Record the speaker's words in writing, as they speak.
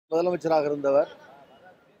முதலமைச்சராக இருந்தவர்.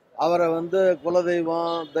 அவரை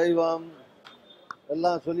குலதெய்வம் தெய்வம்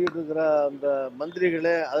எல்லாம் சொல்லிட்டு இருக்கிற அந்த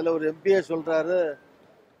மந்திரிகளே, அதில் ஒரு எம்பிஏ சொல்றாரு,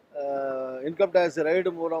 இன்கம் டேக்ஸ் ரைடு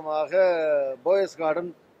மூலமாக போயஸ்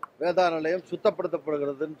கார்டன் வேதா நிலையம்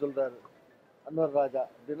சுத்தப்படுத்தப்படுகிறதுன்னு சொல்றாரு அன்வர் ராஜா.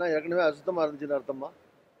 அப்படின்னா ஏற்கனவே அசுத்தமாக இருந்துச்சுன்னு அர்த்தமா?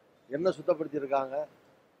 என்ன சுத்தப்படுத்தியிருக்காங்க?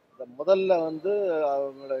 இந்த முதல்ல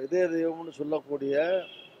அவங்களோட இதய தெய்வம்னு சொல்லக்கூடிய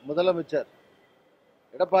முதலமைச்சர்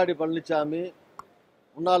எடப்பாடி பழனிசாமி,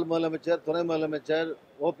 முன்னாள் முதலமைச்சர், துணை முதலமைச்சர்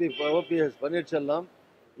ஓபிஎஸ் பன்னீர்செல்வம்,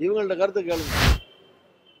 இவங்கள்ட்ட கருத்து கேளுங்க.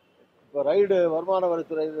 இப்போ வருமான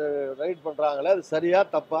வரித்துறை ரைடு பண்ணுறாங்களே, அது சரியா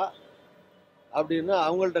தப்பா அப்படின்னு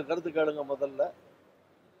அவங்கள்ட்ட கருத்து கேளுங்க முதல்ல.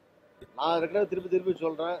 நான் ஏற்கனவே திருப்பி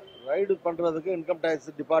சொல்கிறேன், ரைடு பண்ணுறதுக்கு இன்கம்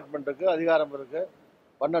டேக்ஸ் டிபார்ட்மெண்ட்டுக்கு அதிகாரம் இருக்குது.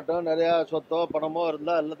 பண்ணட்டும். நிறையா சொத்தோ பணமோ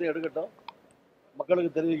இருந்தால் எல்லாத்தையும் எடுக்கட்டும்,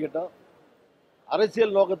 மக்களுக்கு தெரிவிக்கட்டும்.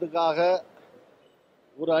 அரசியல் நோக்கத்துக்காக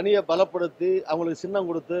ஒரு அணியை பலப்படுத்தி அவங்களுக்கு சின்னம்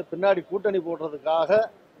கொடுத்து பின்னாடி கூட்டணி போடுறதுக்காக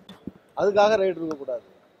அதுக்காக ரைடு இருக்கக்கூடாது.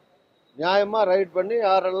 நியாயமாக ரைட் பண்ணி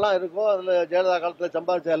யாரெல்லாம் இருக்கோ, அதில் ஜெயலலிதா காலத்தில்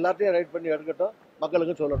சம்பாதிச்ச எல்லாத்தையும் ரைட் பண்ணி எடுக்கட்டும்,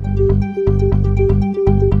 மக்களுக்கு சொல்லட்டும்.